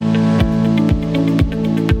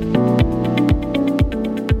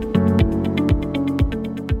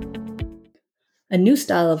new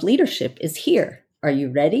style of leadership is here. Are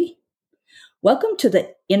you ready? Welcome to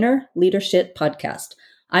the Inner Leadership Podcast.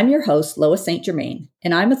 I'm your host, Lois St. Germain,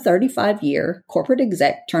 and I'm a 35-year corporate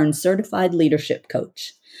exec turned certified leadership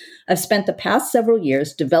coach. I've spent the past several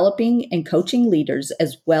years developing and coaching leaders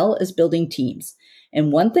as well as building teams.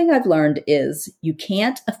 And one thing I've learned is you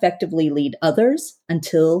can't effectively lead others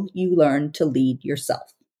until you learn to lead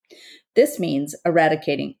yourself. This means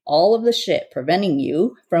eradicating all of the shit preventing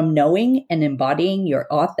you from knowing and embodying your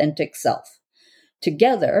authentic self.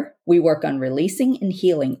 Together, we work on releasing and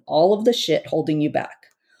healing all of the shit holding you back,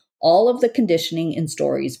 all of the conditioning and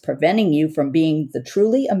stories preventing you from being the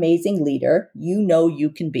truly amazing leader you know you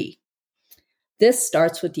can be. This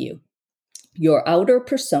starts with you. Your outer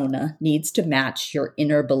persona needs to match your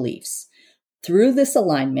inner beliefs. Through this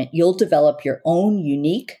alignment, you'll develop your own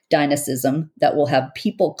unique dynamism that will have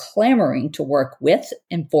people clamoring to work with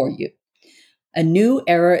and for you. A new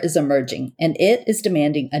era is emerging, and it is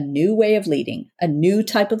demanding a new way of leading, a new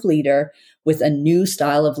type of leader with a new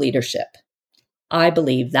style of leadership. I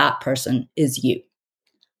believe that person is you.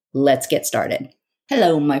 Let's get started.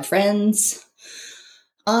 Hello, my friends.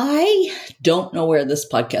 I don't know where this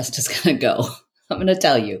podcast is going to go. I'm going to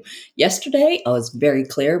tell you. Yesterday, I was very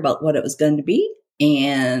clear about what it was going to be,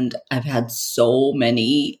 and I've had so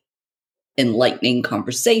many enlightening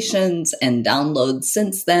conversations and downloads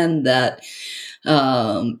since then that,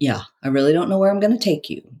 I really don't know where I'm going to take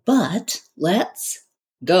you, but let's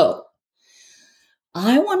go.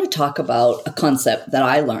 I want to talk about a concept that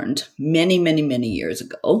I learned many, many, many years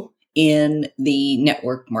ago in the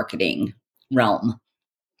network marketing realm.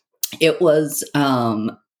 It was,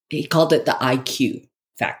 he called it the IQ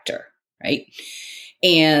factor, right?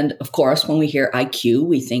 And of course, when we hear IQ,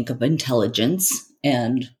 we think of intelligence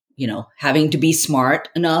and, having to be smart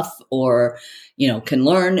enough or, can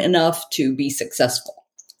learn enough to be successful.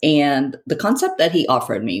 And the concept that he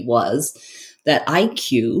offered me was that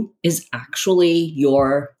IQ is actually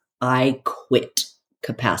your I quit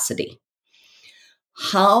capacity.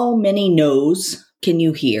 How many no's can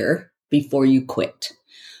you hear before you quit?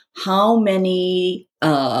 How many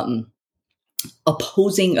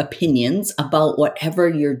opposing opinions about whatever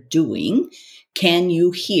you're doing can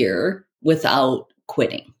you hear without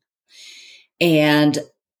quitting? And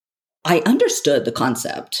I understood the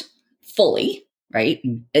concept fully, right?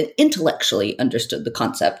 Intellectually understood the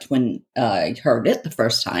concept when I heard it the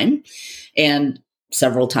first time and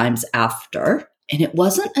several times after. And it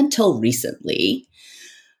wasn't until recently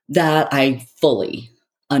that I fully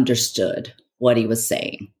understood what he was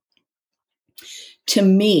saying. To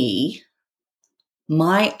me,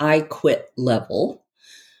 my I quit level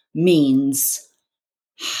means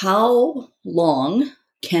how long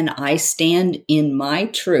can I stand in my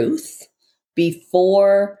truth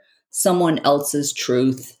before someone else's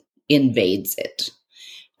truth invades it?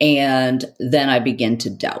 And then I begin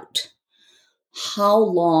to doubt. How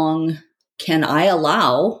long can I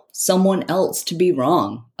allow someone else to be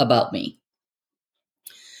wrong about me?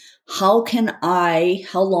 How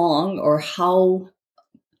long or how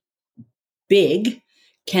big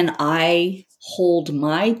can I hold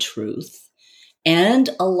my truth and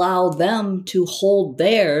allow them to hold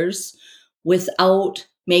theirs without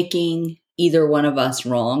making either one of us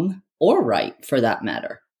wrong or right for that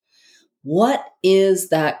matter? What is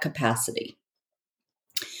that capacity?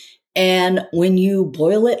 And when you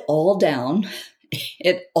boil it all down,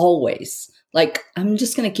 it always, I'm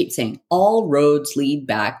just going to keep saying, all roads lead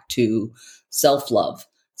back to self-love,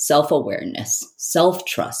 self-awareness,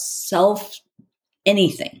 self-trust,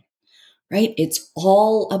 anything, right? It's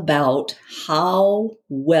all about how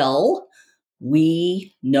well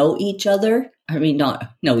we know each other. Know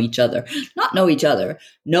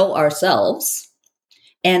ourselves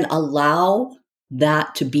and allow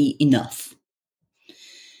that to be enough.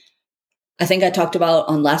 I think I talked about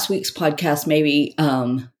on last week's podcast, maybe,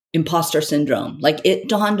 imposter syndrome. It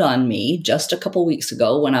dawned on me just a couple weeks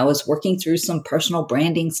ago when I was working through some personal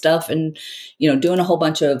branding stuff and, doing a whole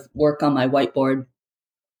bunch of work on my whiteboard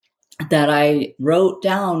that I wrote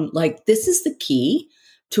down, this is the key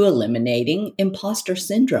to eliminating imposter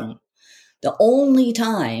syndrome. The only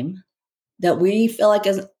time that we feel like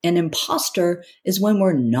an imposter is when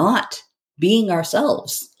we're not being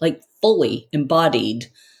ourselves, fully embodied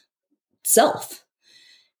self.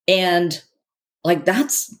 And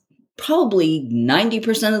that's probably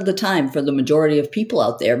 90% of the time for the majority of people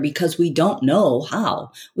out there because we don't know how.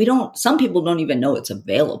 Some people don't even know it's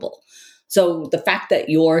available. So the fact that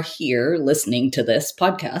you're here listening to this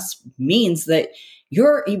podcast means that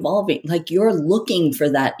you're evolving, you're looking for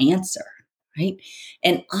that answer, right?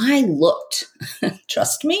 And I looked,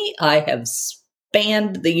 trust me, I have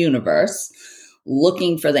spanned the universe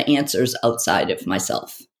looking for the answers outside of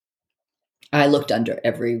myself. I looked under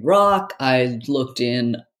every rock. I looked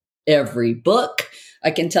in every book.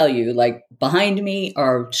 I can tell you, like, behind me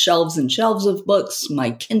are shelves and shelves of books.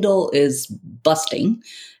 My Kindle is busting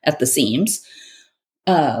at the seams.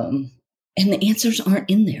 And the answers aren't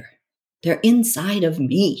in there. They're inside of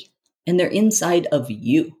me, and they're inside of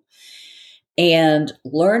you. And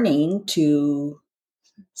learning to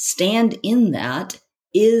stand in that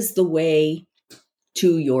is the way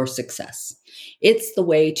to your success. It's the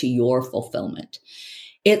way to your fulfillment.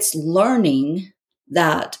 It's learning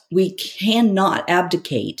that we cannot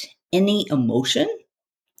abdicate any emotion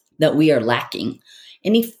that we are lacking,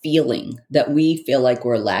 any feeling that we feel like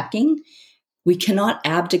we're lacking. We cannot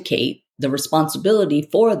abdicate the responsibility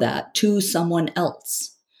for that to someone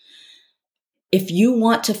else. If you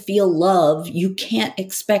want to feel love, you can't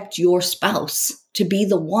expect your spouse to be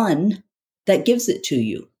the one that gives it to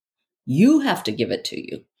you. You have to give it to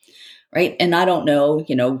you, right? And I don't know,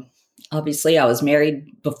 obviously I was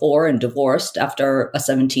married before and divorced after a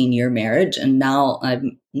 17-year marriage, and now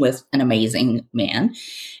I'm with an amazing man.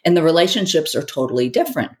 And the relationships are totally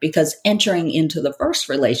different because entering into the first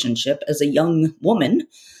relationship as a young woman,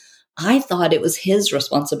 I thought it was his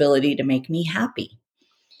responsibility to make me happy.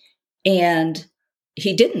 And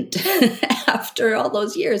he didn't. After all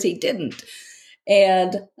those years, he didn't.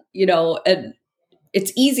 And, and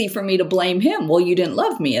it's easy for me to blame him. Well, you didn't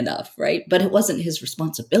love me enough, right? But it wasn't his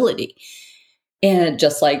responsibility. And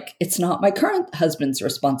just like it's not my current husband's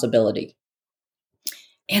responsibility.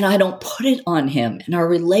 And I don't put it on him. And our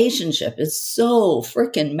relationship is so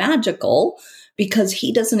freaking magical because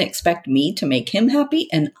he doesn't expect me to make him happy,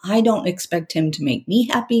 and I don't expect him to make me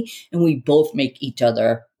happy. And we both make each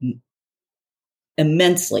other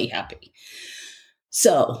immensely happy.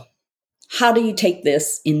 So how do you take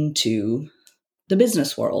this into the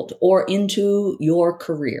business world or into your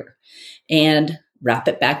career and wrap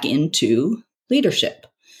it back into leadership?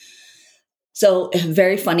 So a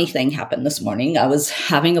very funny thing happened this morning. I was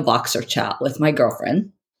having a Voxer chat with my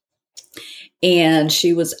girlfriend, and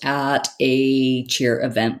she was at a cheer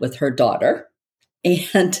event with her daughter.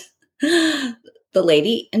 And the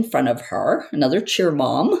lady in front of her, another cheer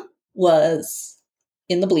mom, was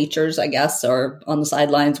in the bleachers, I guess, or on the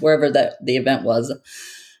sidelines, wherever the event was,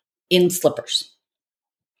 in slippers.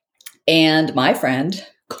 And my friend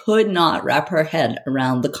could not wrap her head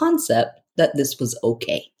around the concept that this was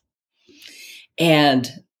okay. And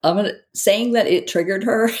saying that it triggered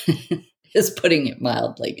her is putting it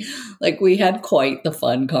mildly. Like, we had quite the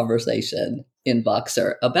fun conversation in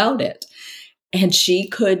Voxer about it. And she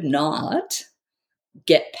could not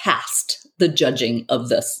get past the judging of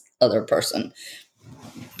this other person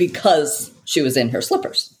because she was in her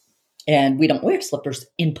slippers. And we don't wear slippers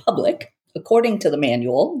in public, according to the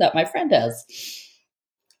manual that my friend has.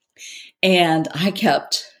 And I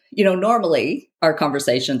kept, normally our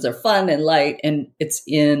conversations are fun and light and it's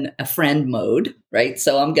in a friend mode, right?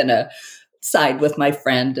 So I'm going to side with my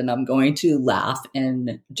friend and I'm going to laugh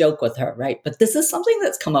and joke with her, right? But this is something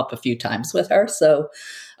that's come up a few times with her. So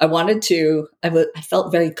I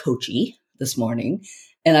felt very coachy this morning,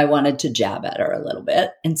 and I wanted to jab at her a little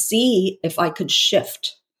bit and see if I could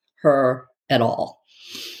shift her at all.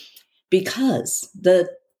 Because the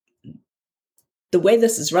way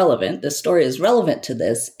this is relevant, this story is relevant to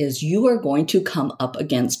this, is you are going to come up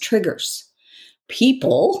against triggers.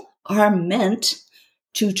 People are meant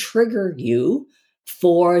to trigger you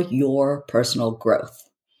for your personal growth.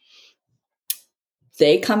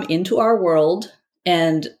 They come into our world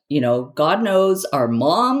and, God knows our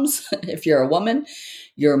moms, if you're a woman,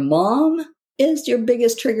 your mom is your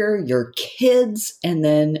biggest trigger, your kids, and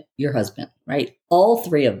then your husband, right? All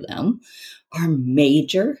three of them are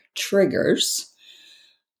major triggers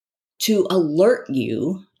to alert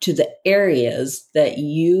you to the areas that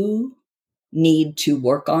you need to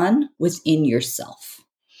work on within yourself.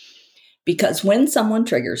 Because when someone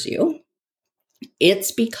triggers you,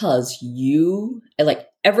 it's because you, like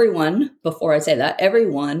everyone, before I say that,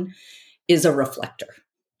 everyone is a reflector.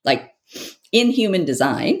 Like in human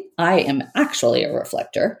design, I am actually a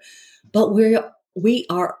reflector, but we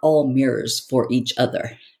are all mirrors for each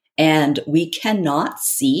other. And we cannot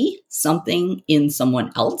see something in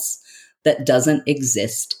someone else that doesn't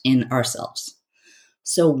exist in ourselves.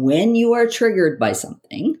 So when you are triggered by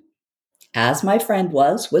something, as my friend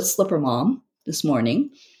was with Slipper Mom this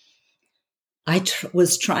morning, I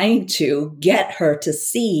was trying to get her to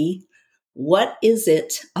see what is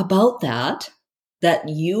it about that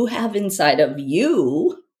you have inside of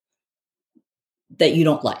you that you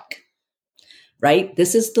don't like, right?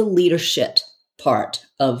 This is the leadership part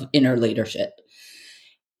of inner leadership.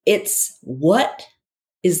 It's what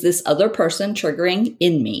is this other person triggering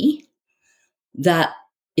in me that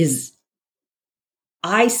is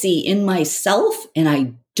I see in myself and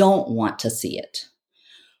I don't want to see it,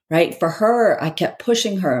 right? For her, I kept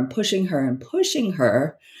pushing her and pushing her and pushing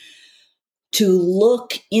her to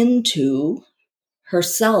look into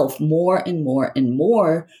herself more and more and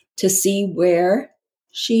more to see where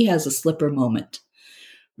she has a slipper moment,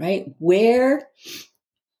 right? Where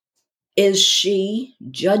is she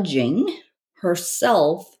judging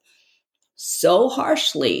herself so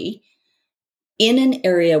harshly in an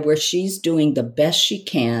area where she's doing the best she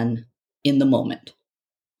can in the moment?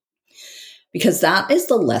 Because that is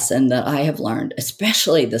the lesson that I have learned,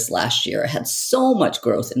 especially this last year. I had so much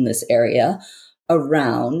growth in this area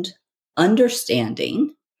around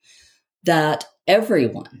understanding that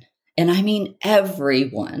everyone, and I mean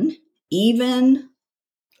everyone, even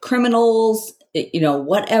criminals,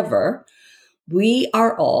 whatever, we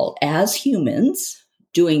are all, as humans,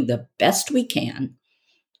 doing the best we can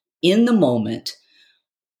in the moment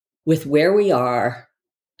with where we are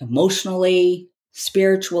emotionally,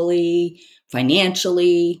 spiritually,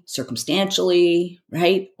 financially, circumstantially,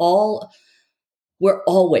 right? We're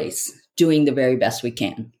always doing the very best we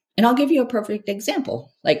can. And I'll give you a perfect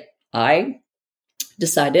example. Like, I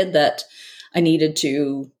decided that I needed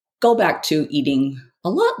to go back to eating a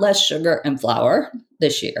lot less sugar and flour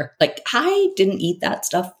this year. Like, I didn't eat that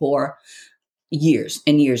stuff for years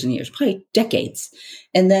and years and years, probably decades.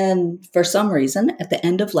 And then for some reason, at the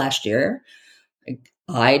end of last year,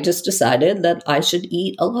 I just decided that I should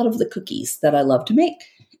eat a lot of the cookies that I love to make.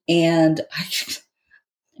 And I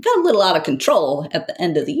got a little out of control at the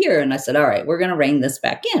end of the year. And I said, all right, we're going to rein this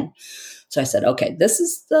back in. So I said, okay, this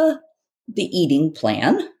is the eating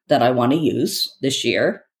plan that I want to use this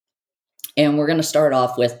year. And we're going to start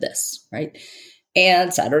off with this, right?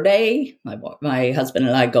 And Saturday, my husband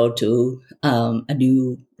and I go to a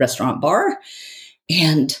new restaurant bar,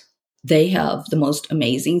 and they have the most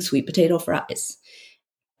amazing sweet potato fries.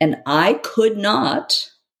 And I could not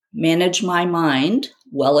manage my mind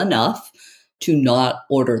well enough to not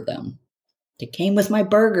order them. They came with my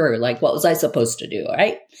burger. Like, what was I supposed to do,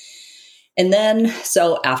 right? And then,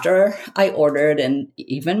 so after I ordered, and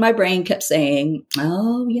even my brain kept saying,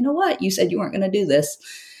 oh, you know what? You said you weren't going to do this.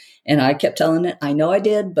 And I kept telling it, I know I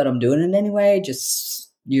did, but I'm doing it anyway.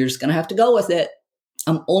 You're just going to have to go with it.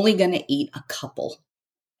 I'm only going to eat a couple.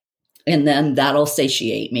 And then that'll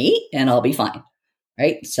satiate me and I'll be fine.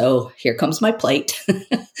 Right? So here comes my plate.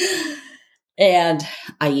 And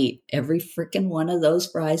I eat every freaking one of those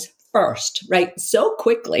fries first, right? So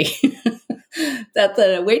quickly that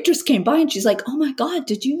the waitress came by and she's like, oh my God,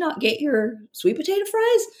 did you not get your sweet potato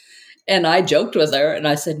fries? And I joked with her and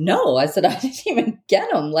I said, no, I didn't even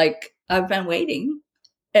get them. Like, I've been waiting.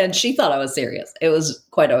 And she thought I was serious. It was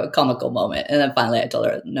quite a comical moment. And then finally I told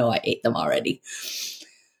her, no, I ate them already.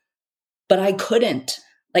 But I couldn't.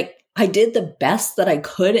 Like, I did the best that I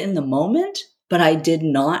could in the moment, but I did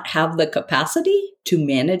not have the capacity to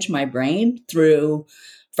manage my brain through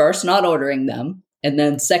first not ordering them, and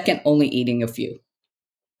then second, only eating a few.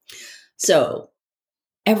 So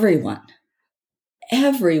everyone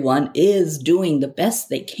is doing the best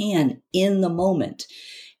they can in the moment.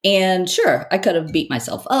 And sure, I could have beat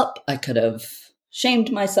myself up. I could have shamed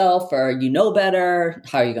myself, or you know better,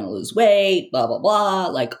 how are you going to lose weight, blah, blah, blah,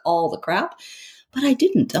 like all the crap. But I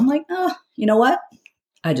didn't. I'm like, you know what?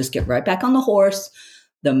 I just get right back on the horse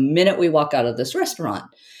the minute we walk out of this restaurant.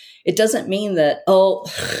 It doesn't mean that,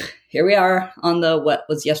 here we are on what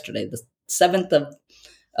was yesterday, the 7th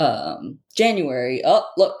of January. Oh,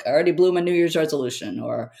 look, I already blew my New Year's resolution,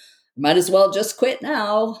 or might as well just quit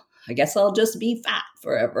now. I guess I'll just be fat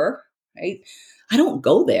forever, right? I don't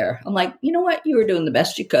go there. I'm like, you know what? You were doing the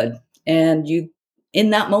best you could. And in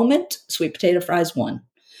that moment, sweet potato fries won.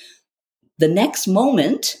 The next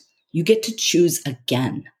moment, you get to choose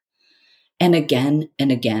again and again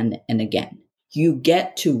and again and again. You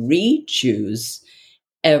get to re-choose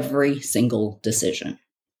every single decision.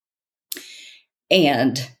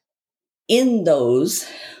 And in those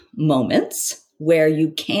moments where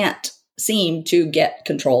you can't seem to get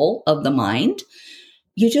control of the mind,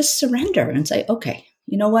 you just surrender and say, okay,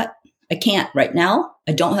 you know what? I can't right now.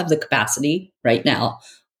 I don't have the capacity right now.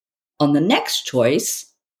 On the next choice,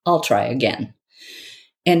 I'll try again.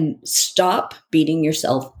 And stop beating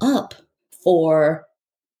yourself up for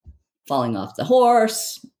falling off the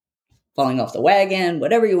horse, falling off the wagon,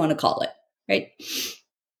 whatever you want to call it, right?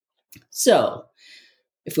 So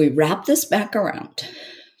if we wrap this back around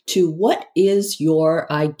to what is your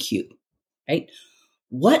IQ, right?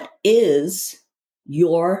 What is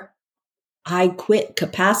your I quit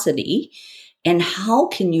capacity And how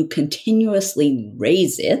can you continuously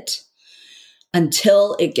raise it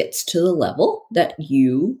until it gets to the level that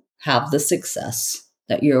you have the success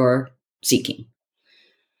that you're seeking?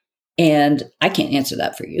 And I can't answer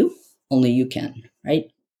that for you. Only you can, right?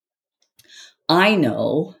 I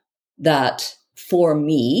know that for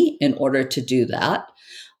me, in order to do that,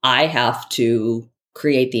 I have to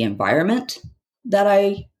create the environment that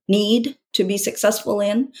I need to be successful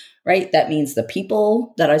in, right? That means the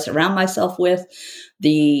people that I surround myself with,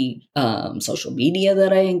 the social media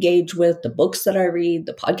that I engage with, the books that I read,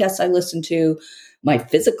 the podcasts I listen to, my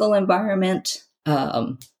physical environment.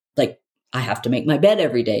 Like I have to make my bed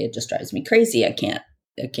every day. It just drives me crazy. I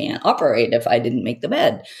can't operate if I didn't make the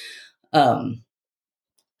bed. All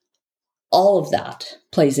of that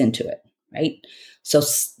plays into it, right? So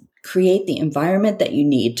create the environment that you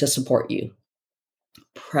need to support you.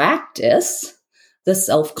 Practice the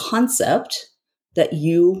self-concept that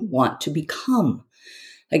you want to become.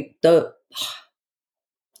 Like the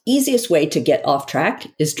easiest way to get off track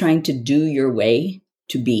is trying to do your way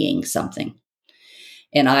to being something.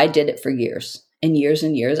 And I did it for years and years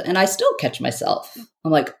and years, and I still catch myself.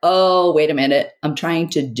 I'm like, oh, wait a minute. I'm trying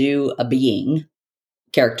to do a being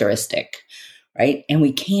characteristic, right? And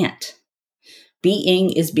we can't.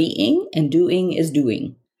 Being is being and doing is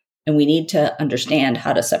doing. And we need to understand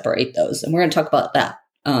how to separate those. And we're going to talk about that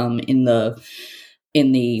in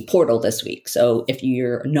the portal this week. So if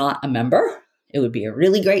you're not a member, it would be a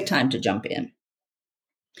really great time to jump in.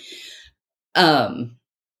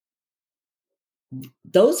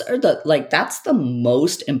 Those are that's the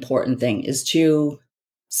most important thing, is to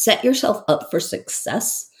set yourself up for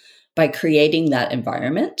success by creating that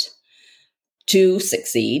environment to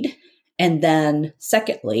succeed. And then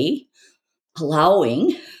secondly,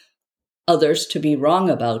 allowing others to be wrong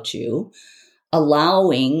about you,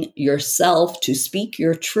 allowing yourself to speak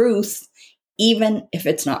your truth, even if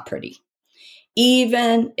it's not pretty,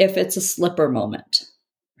 even if it's a slipper moment,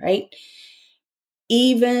 right?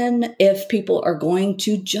 Even if people are going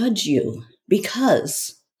to judge you,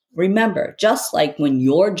 because remember, just like when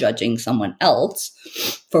you're judging someone else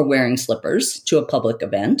for wearing slippers to a public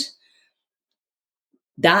event,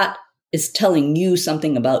 that is telling you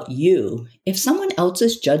something about you. If someone else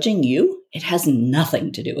is judging you, it has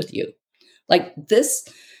nothing to do with you. Like this,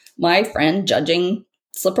 my friend judging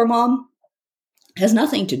Slipper Mom has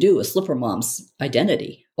nothing to do with Slipper Mom's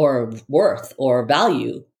identity or worth or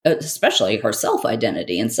value, especially her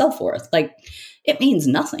self-identity and self-worth. Like it means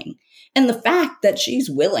nothing. And the fact that she's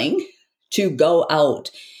willing to go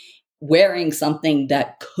out wearing something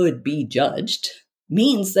that could be judged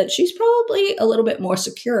means that she's probably a little bit more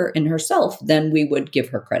secure in herself than we would give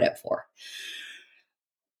her credit for.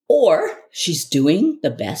 Or she's doing the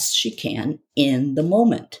best she can in the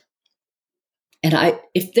moment. And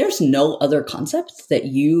if there's no other concept that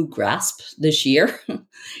you grasp this year,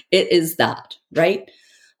 it is that, right?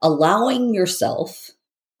 Allowing yourself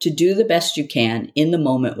to do the best you can in the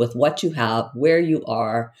moment with what you have, where you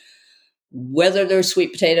are, whether there's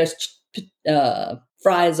sweet potatoes,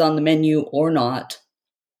 fries on the menu or not,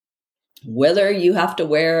 whether you have to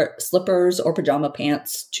wear slippers or pajama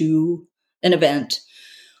pants to an event,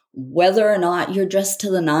 whether or not you're dressed to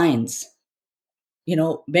the nines. You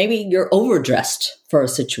know, maybe you're overdressed for a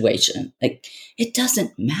situation. Like, it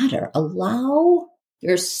doesn't matter. Allow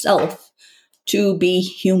yourself to be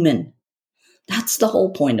human. That's the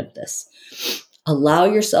whole point of this. Allow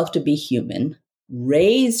yourself to be human.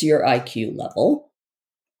 Raise your IQ level.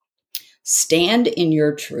 Stand in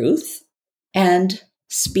your truth and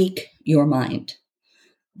speak your mind.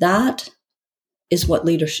 That is what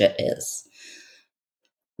leadership is.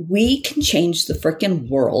 We can change the freaking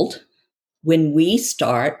world when we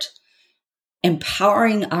start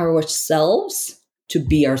empowering ourselves to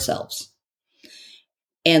be ourselves.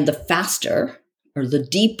 And the faster or the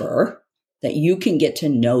deeper that you can get to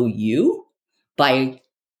know you by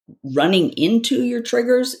running into your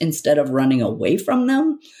triggers instead of running away from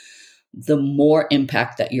them, the more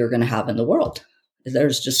impact that you're going to have in the world.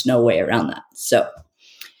 There's just no way around that. So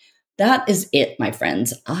that is it, my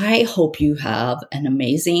friends. I hope you have an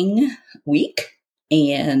amazing week,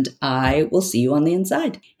 and I will see you on the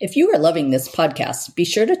inside. If you are loving this podcast, be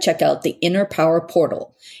sure to check out the Inner Power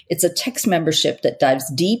Portal. It's a text membership that dives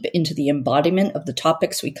deep into the embodiment of the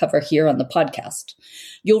topics we cover here on the podcast.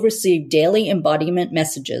 You'll receive daily embodiment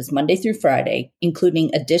messages Monday through Friday, including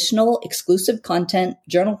additional exclusive content,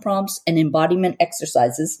 journal prompts, and embodiment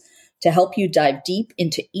exercises to help you dive deep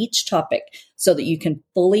into each topic so that you can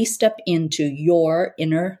fully step into your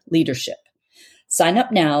inner leadership. Sign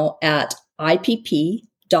up now at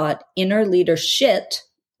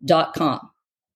ipp.innerleadership.com.